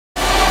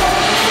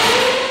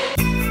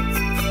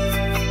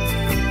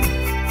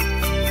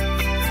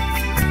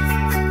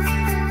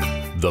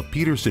The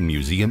Petersen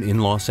Museum in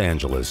Los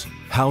Angeles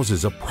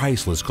houses a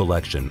priceless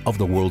collection of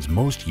the world's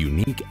most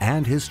unique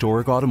and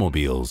historic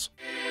automobiles.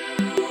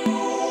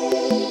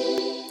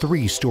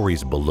 3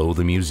 stories below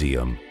the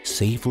museum,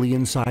 safely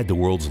inside the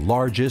world's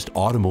largest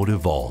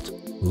automotive vault,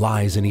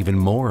 lies an even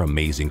more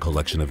amazing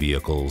collection of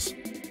vehicles.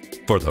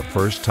 For the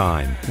first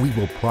time, we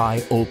will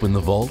pry open the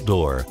vault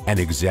door and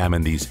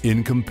examine these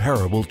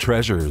incomparable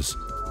treasures.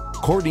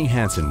 Courtney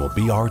Hansen will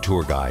be our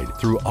tour guide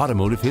through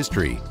automotive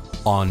history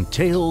on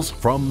Tales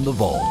from the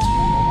Vault.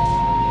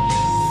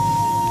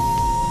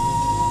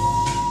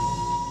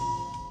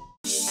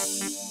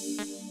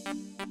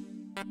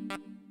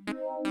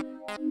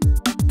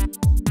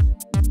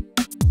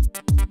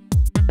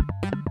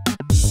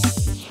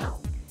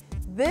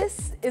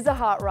 This is a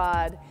hot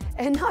rod,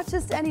 and not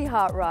just any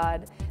hot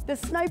rod. The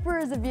Sniper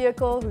is a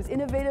vehicle whose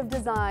innovative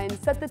design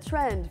set the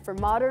trend for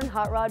modern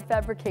hot rod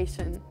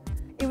fabrication.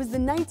 It was the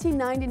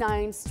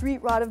 1999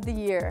 Street Rod of the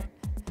Year,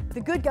 the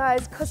Good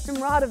Guys Custom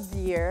Rod of the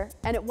Year,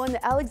 and it won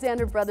the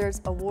Alexander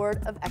Brothers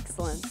Award of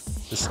Excellence.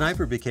 The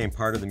Sniper became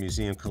part of the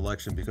museum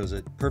collection because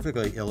it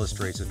perfectly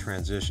illustrates a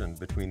transition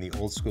between the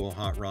old school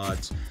hot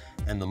rods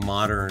and the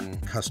modern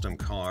custom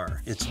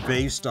car. It's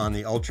based on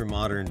the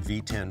ultra-modern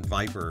V10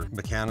 Viper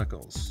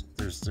mechanicals.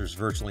 There's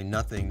virtually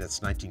nothing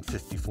that's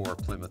 1954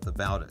 Plymouth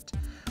about it,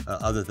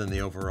 other than the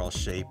overall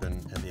shape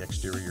and the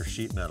exterior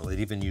sheet metal. It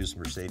even used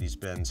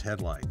Mercedes-Benz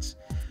headlights.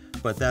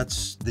 But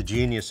that's the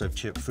genius of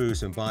Chip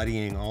Foose,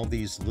 embodying all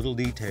these little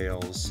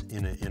details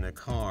in a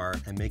car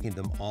and making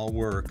them all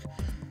work,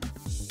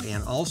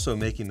 and also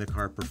making the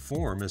car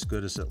perform as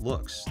good as it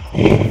looks.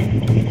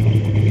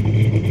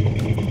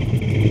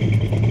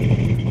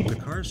 The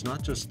car is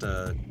not just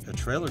a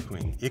trailer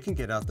queen. It can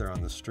get out there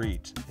on the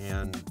street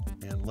and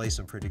lay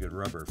some pretty good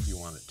rubber if you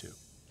want it to.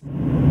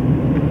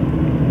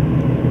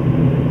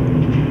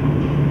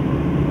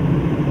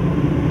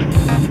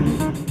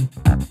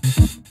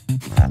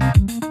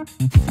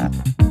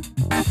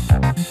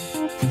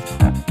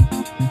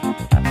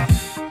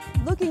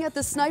 Looking at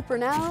the Sniper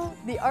now,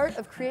 the art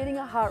of creating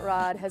a hot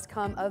rod has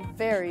come a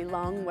very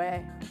long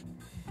way.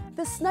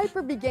 The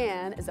Sniper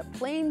began as a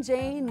plain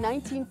Jane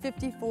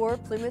 1954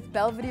 Plymouth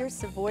Belvedere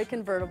Savoy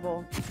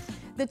convertible.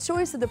 The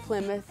choice of the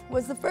Plymouth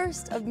was the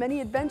first of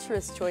many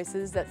adventurous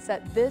choices that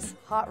set this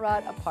hot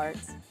rod apart.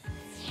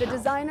 The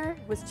designer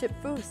was Chip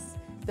Foose,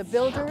 the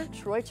builder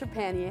Troy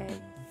Trepanier.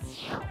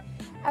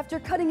 After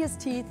cutting his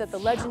teeth at the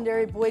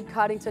legendary Boyd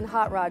Coddington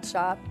Hot Rod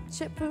Shop,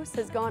 Chip Foose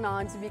has gone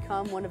on to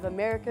become one of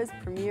America's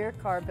premier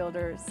car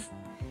builders.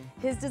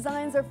 His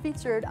designs are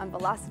featured on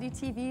Velocity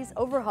TV's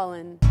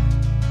Overhaulin'.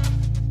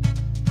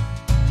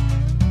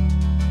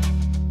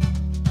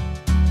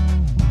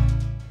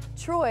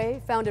 Troy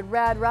founded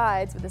Rad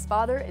Rides with his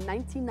father in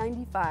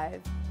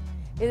 1995.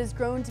 It has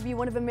grown to be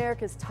one of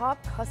America's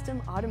top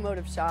custom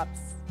automotive shops.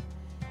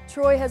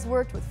 Troy has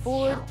worked with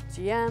Ford,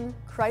 GM,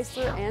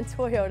 Chrysler, and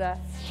Toyota.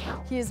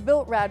 He has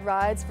built Rad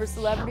Rides for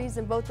celebrities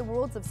in both the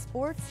worlds of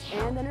sports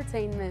and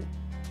entertainment.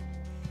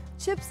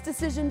 Chip's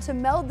decision to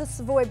meld the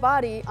Savoy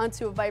body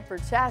onto a Viper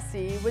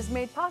chassis was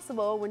made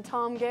possible when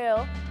Tom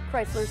Gale,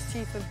 Chrysler's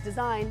chief of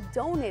design,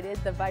 donated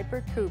the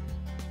Viper Coupe.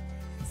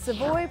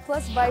 Savoy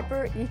plus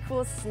Viper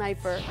equals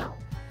Sniper.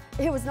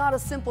 It was not a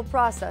simple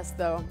process,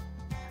 though.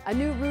 A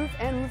new roof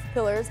and roof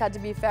pillars had to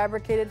be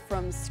fabricated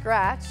from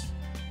scratch.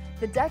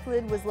 The deck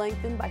lid was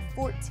lengthened by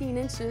 14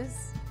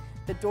 inches.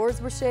 The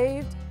doors were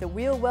shaved, the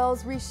wheel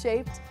wells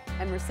reshaped,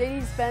 and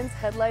Mercedes-Benz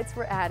headlights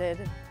were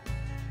added.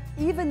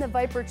 Even the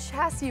Viper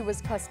chassis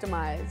was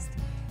customized.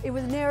 It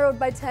was narrowed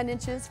by 10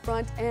 inches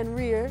front and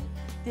rear.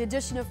 The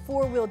addition of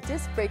 4-wheel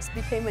disc brakes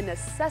became a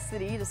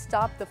necessity to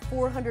stop the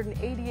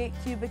 488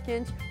 cubic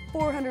inch,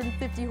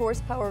 450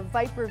 horsepower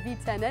Viper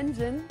V10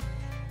 engine,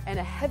 and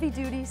a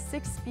heavy-duty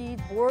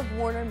 6-speed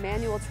Borg-Warner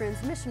manual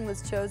transmission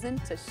was chosen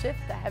to shift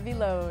the heavy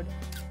load.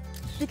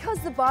 Because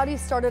the body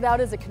started out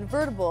as a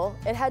convertible,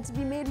 it had to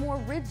be made more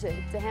rigid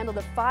to handle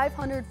the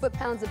 500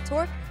 foot-pounds of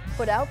torque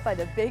put out by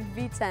the big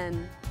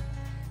V10.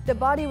 The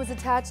body was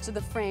attached to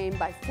the frame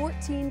by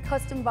 14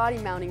 custom body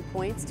mounting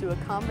points to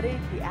accommodate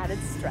the added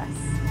stress.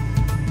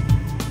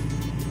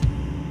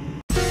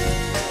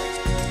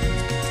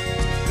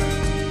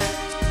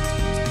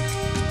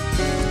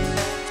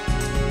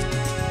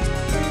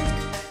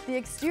 The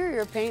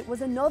exterior paint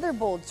was another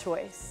bold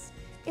choice.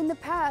 In the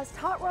past,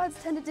 hot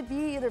rods tended to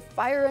be either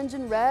fire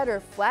engine red or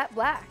flat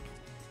black.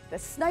 The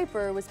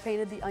Sniper was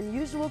painted the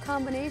unusual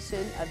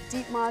combination of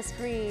deep moss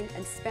green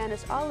and Spanish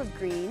olive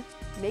green,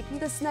 making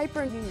the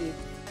Sniper unique.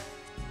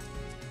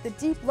 The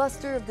deep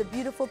luster of the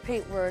beautiful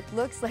paintwork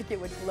looks like it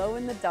would glow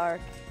in the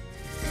dark.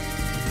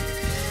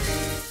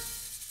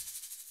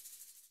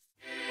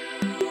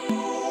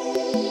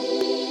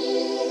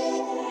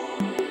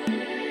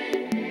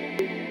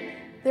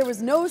 There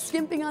was no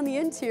skimping on the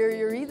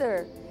interior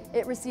either.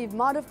 It received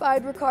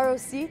modified Recaro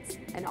seats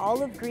and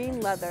olive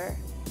green leather.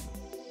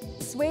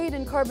 Suede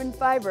and carbon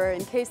fiber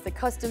encased the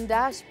custom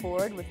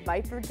dashboard with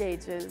Viper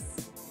gauges.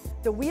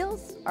 The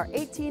wheels are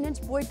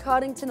 18-inch Boyd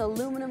Coddington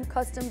aluminum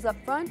customs up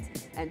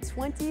front and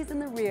 20s in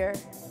the rear.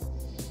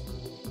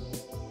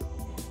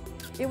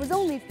 It was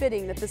only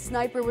fitting that the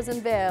Sniper was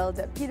unveiled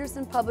at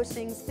Petersen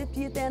Publishing's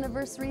 50th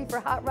anniversary for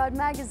Hot Rod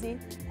magazine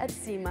at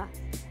SEMA.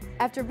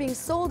 After being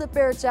sold at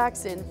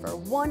Barrett-Jackson for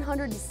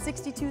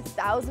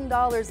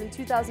 $162,000 in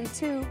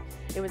 2002,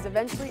 it was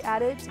eventually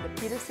added to the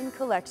Petersen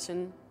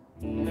collection.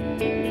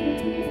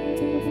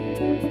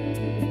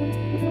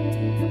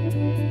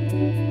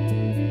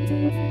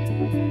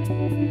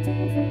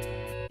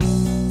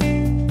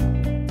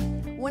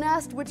 When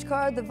asked which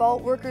car the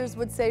vault workers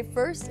would save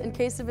first in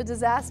case of a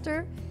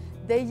disaster,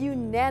 they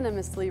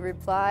unanimously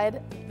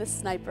replied, the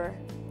Sniper.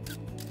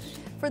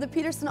 For the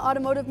Petersen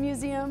Automotive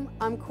Museum,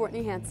 I'm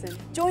Courtney Hansen.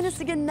 Join us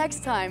again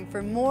next time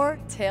for more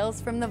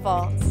Tales from the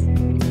Vault.